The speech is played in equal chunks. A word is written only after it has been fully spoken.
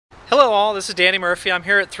Hello all, this is Danny Murphy. I'm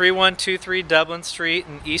here at 3123 Dublin Street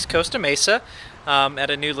in East Costa Mesa at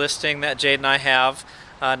a new listing that Jade and I have.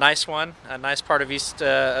 Nice one, a nice part of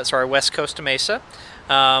West Costa Mesa.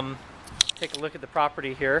 Take a look at the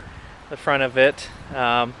property here, the front of it.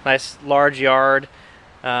 Nice large yard.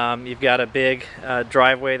 You've got a big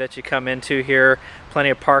driveway that you come into here,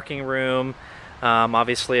 plenty of parking room,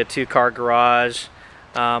 obviously a two-car garage.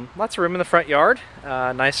 Lots of room in the front yard,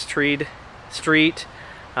 nice treed street.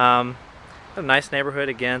 A nice neighborhood,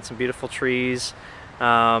 again, some beautiful trees,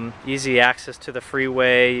 easy access to the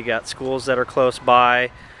freeway. You got schools that are close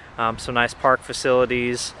by, some nice park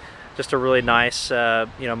facilities, just a really nice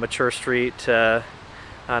mature street,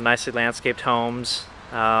 nicely landscaped homes,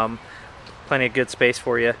 plenty of good space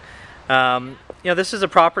for you. This is a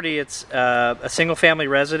property, it's a single family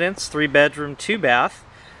residence, 3-bedroom, 2-bath,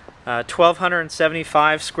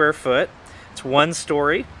 1,275 square foot. It's 1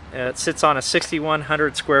 story. It sits on a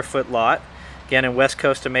 6,100 square foot lot. Again, in West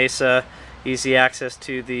Costa Mesa, easy access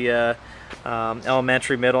to the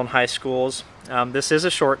elementary, middle, and high schools. This is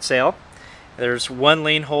a short sale. There's 1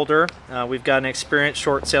 lien holder. We've got an experienced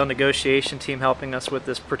short sale negotiation team helping us with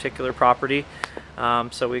this particular property.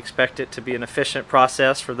 So we expect it to be an efficient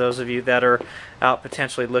process for those of you that are out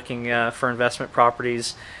potentially looking for investment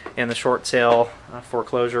properties in the short sale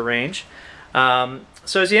foreclosure range.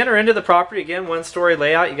 So as you enter into the property, again, 1-story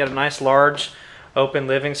layout. You got a nice large open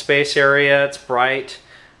living space area. It's bright,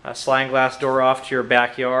 sliding glass door off to your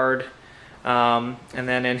backyard, and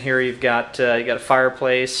then in here you've got a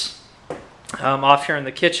fireplace. Off here in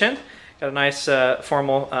the kitchen, got a nice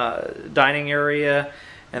formal dining area,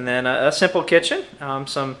 and then a simple kitchen.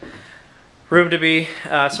 Some room to be,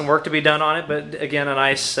 some work to be done on it, but again, a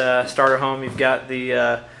nice starter home. You've got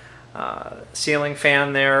the ceiling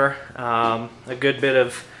fan there, a good bit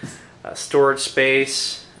of storage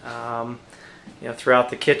space, throughout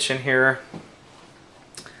the kitchen here,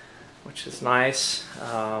 which is nice.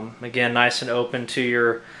 Again, nice and open to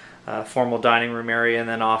your formal dining room area, and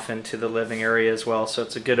then off into the living area as well. So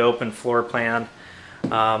it's a good open floor plan.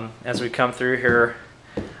 As we come through here,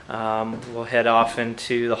 we'll head off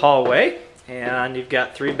into the hallway, and you've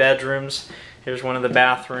got 3 bedrooms. Here's one of the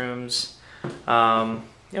bathrooms.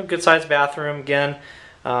 Good sized bathroom. Again,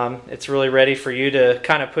 it's really ready for you to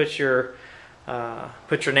kind of put your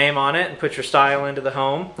name on it and put your style into the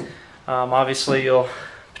home. Obviously, you'll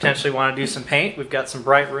potentially want to do some paint. We've got some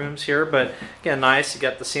bright rooms here, but again, nice. You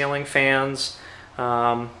got the ceiling fans.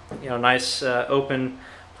 Nice open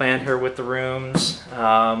plan here with the rooms.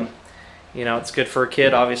 It's good for a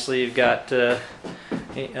kid. Obviously, you've got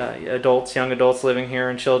adults, young adults living here,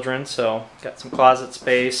 and children. So, got some closet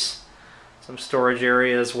space. Some storage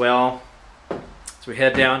area as well. So we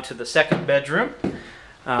head down to the 2nd bedroom.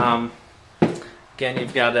 Again,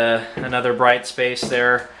 you've got another bright space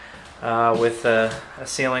there with a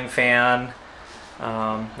ceiling fan.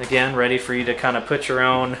 Again, ready for you to kind of put your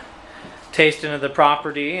own taste into the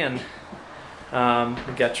property. And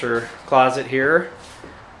you've got your closet here.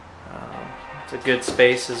 It's a good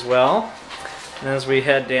space as well. And as we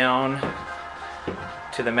head down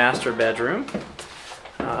to the master bedroom,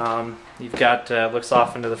 you've got, looks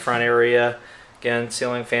off into the front area. Again,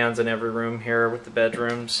 ceiling fans in every room here with the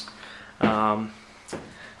bedrooms. Got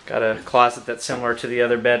a closet that's similar to the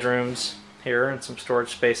other bedrooms here, and some storage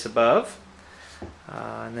space above.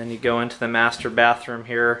 And then you go into the master bathroom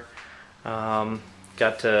here.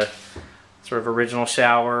 Got a sort of original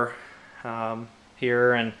shower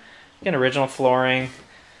here, and again, original flooring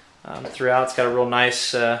throughout. It's got a real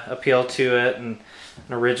nice appeal to it and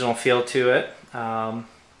an original feel to it.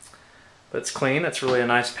 But it's clean. It's really a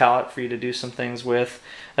nice palette for you to do some things with.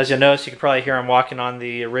 As you'll notice, you can probably hear I'm walking on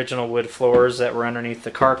the original wood floors that were underneath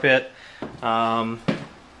the carpet. That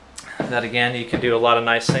again, you can do a lot of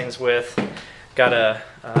nice things with. Got a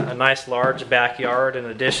nice large backyard in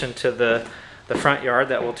addition to the front yard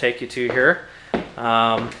that we'll take you to here.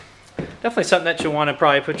 Definitely something that you want to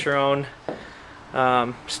probably put your own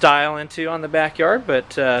style into on the backyard,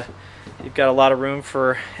 but you've got a lot of room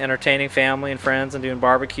for entertaining family and friends and doing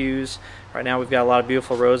barbecues. Right now we've got a lot of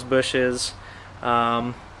beautiful rose bushes.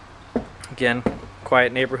 Again,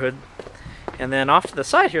 quiet neighborhood. And then off to the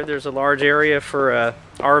side here, there's a large area for a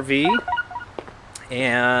RV.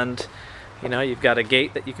 And you've got a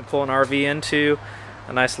gate that you can pull an RV into.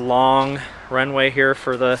 A nice long runway here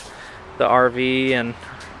for the RV, and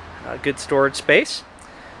a good storage space.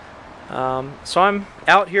 So I'm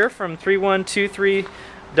out here from 3123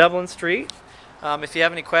 Dublin Street. If you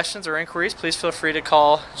have any questions or inquiries, please feel free to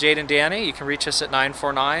call Jade and Danny. You can reach us at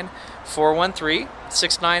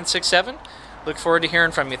 949-413-6967. Look forward to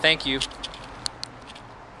hearing from you. Thank you.